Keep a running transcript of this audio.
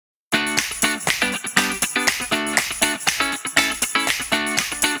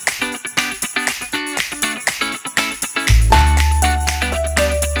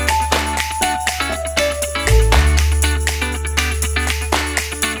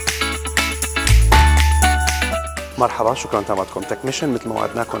مرحبا، شكرا تابعتكم تكنيشن. مثل ما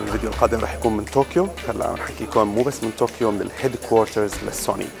وعدناكم الفيديو القادم رح يكون من طوكيو. هلا عم نحكيكم مو بس من طوكيو، من الهيد كوارترز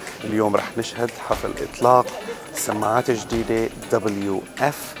للسوني. اليوم رح نشهد حفل اطلاق السماعات الجديدة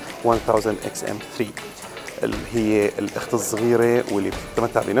WF-1000Xm3 اللي هي الاخت الصغيره واللي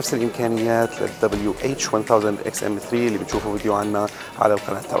بتتمتع بنفس الامكانيات لل WH-1000Xm3 اللي بتشوفوا فيديو عنها على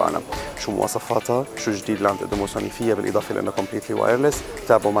القناه تبعنا. شو مواصفاتها، شو الجديد اللي عم تقدمه سوني فيها، بالاضافه لانها كومبليتلي وايرلس.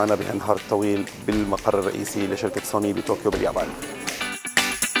 تابعوا معنا بهالنهار الطويل بالمقر الرئيسي لشركه سوني بطوكيو باليابان.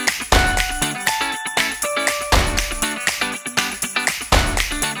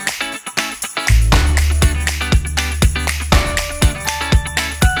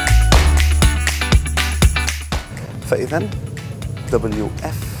 فإذا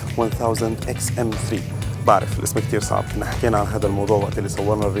WF-1000Xm3، بعرف الاسم كتير صعب، كنا حكينا عن هذا الموضوع وقت اللي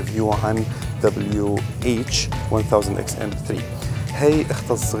صورنا الريفيو عن WH-1000Xm3. هي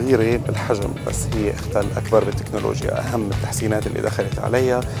اختها الصغيرة بالحجم بس هي اختها الأكبر بالتكنولوجيا. أهم التحسينات اللي دخلت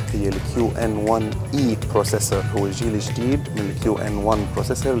عليها هي ال QN1E بروسيسور، هو الجيل الجديد من ال QN1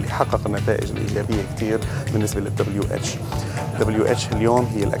 بروسيسور اللي حقق النتائج الإيجابية كتير بالنسبة لل WH. WH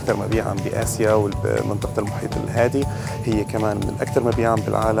اليوم هي الأكثر مبيعاً بآسيا ومنطقة المحيط الهادي، هي كمان من الأكثر مبيعاً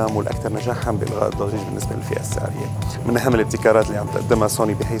بالعالم والأكثر نجاحاً بإلغاء الضجيج بالنسبة للفئة السعرية. من أهم الابتكارات اللي عم تقدمها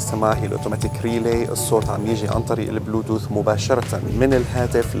سوني بهي السماعة هي الأوتوماتيك ريلي، الصوت عم يجي عن طريق البلوتوث مباشرة من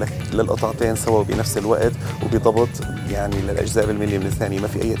الهاتف للقطعتين سوا بنفس الوقت وبضبط يعني للأجزاء بالملي من الثانية، ما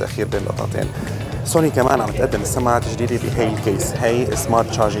في أي تأخير بين القطعتين. سوني كمان عم تقدم السماعات الجديدة بهي الكيس، هي سمارت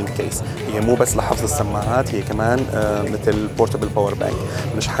تشارجينج كيس، هي مو بس لحفظ السماعات، هي كمان مثل بورتبل باور بانك،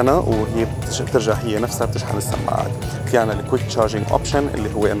 بنشحنها وهي بترجع هي نفسها بتشحن السماعات. في عنا الكويك تشارجينج اوبشن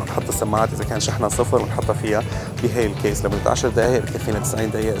اللي هو انه نحط السماعات اذا كان شحنها صفر ونحطها فيها بهي الكيس لمده 10 دقائق، بكفينا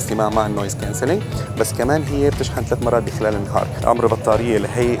 90 دقيقه استماع مع النويز كانسلينج. بس كمان هي بتشحن 3 مرات بخلال النهار. عمر بطاريه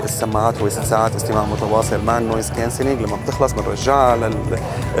لهي السماعات هو 6 ساعات استماع متواصل مع النويز كانسلينج. لما بتخلص بنرجعها على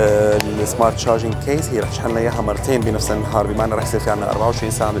السمارت تشارجينج كيس، هي رح تشحن لنا اياها مرتين بنفس النهار، بمعنى رح يصير في عندنا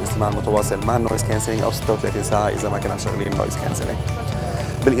 24 ساعه من الاستماع المتواصل مع النويز كانسلينج او 36 ساعه اذا ما كنا مشغلين النويز كانسلينج.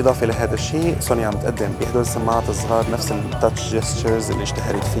 بالإضافة لهذا الشيء سوني عم تقدم بهدول السماعات الصغار نفس التاتش جيستشرز اللي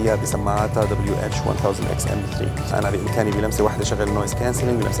اشتهرت فيها بسماعاتها WH-1000Xm3. أنا بإمكاني بلمسة واحدة شغل النويز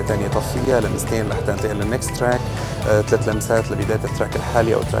كانسلينج، بلمسة ثانية طفيها، لمستين لحتى انتقل للنكست تراك، 3 لمسات لبداية التراك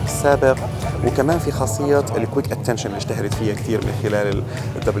الحالي أو التراك السابق. وكمان في خاصية الكويك اتنشن اللي اشتهرت فيها كثير من خلال ال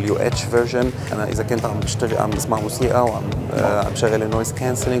WH فيرجن. أنا إذا كنت عم بسمع موسيقى وعم شغل النويز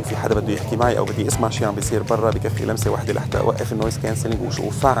كانسلينج، في حدا بده يحكي معي أو بدي أسمع شيء عم بيصير برا، بكفي لمسة واحدة لحتى أوقف النويز كانسلينج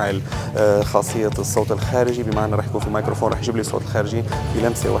وفعل خاصية الصوت الخارجي، بمعنى رح يكون في ميكروفون رح يجيب لي الصوت الخارجي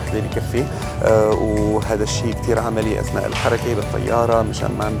بلمسة واحدة بكفي. وهذا الشيء كثير عملي أثناء الحركة بالطيارة مشان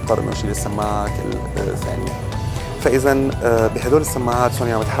ما نضطر نشيل السماعة كل ثانية. فاذا بهدول السماعات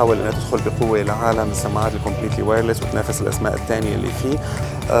سوني عم تحاول انها تدخل بقوه لعالم السماعات الكومبليتلي وايرلس وتنافس الاسماء الثانيه اللي فيه.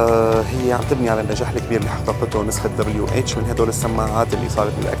 هي عم تبني على النجاح الكبير اللي حققته نسخه WH من هدول السماعات اللي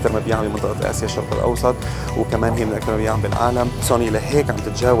صارت من الاكثر مبيعا بمنطقه اسيا الشرق الاوسط، وكمان هي من الاكثر مبيعا بالعالم. سوني لهيك عم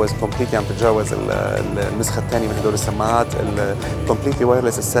تتجاوز تتجاوز النسخه الثانيه من هدول السماعات الكومبليتلي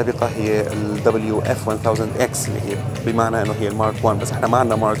وايرلس السابقه هي ال WF-1000X اللي هي بمعنى انه هي المارك 1، بس احنا ما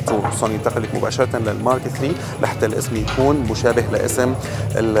عندنا مارك 2. سوني انتقلت مباشره للمارك 3 لحتى الاسم يكون مشابه لاسم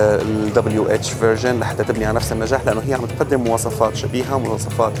ال WH فيرجن لحتى تبني على نفس النجاح، لانه هي عم تقدم مواصفات شبيهه،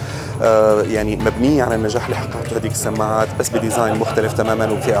 مواصفات يعني مبنيه على النجاح اللي حققته هذيك السماعات، بس بديزاين مختلف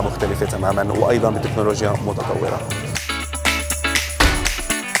تماما وبفئه مختلفه تماما، وايضا بتكنولوجيا متطوره.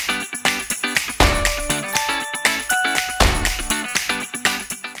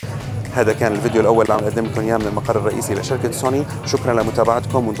 هذا كان الفيديو الأول اللي عم نقدم لكم إياه من المقر الرئيسي لشركة سوني. شكرا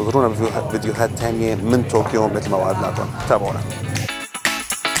لمتابعتكم وانتظرونا بفيديوهات ثانية من طوكيو مثل ما وعدناكم. تابعونا.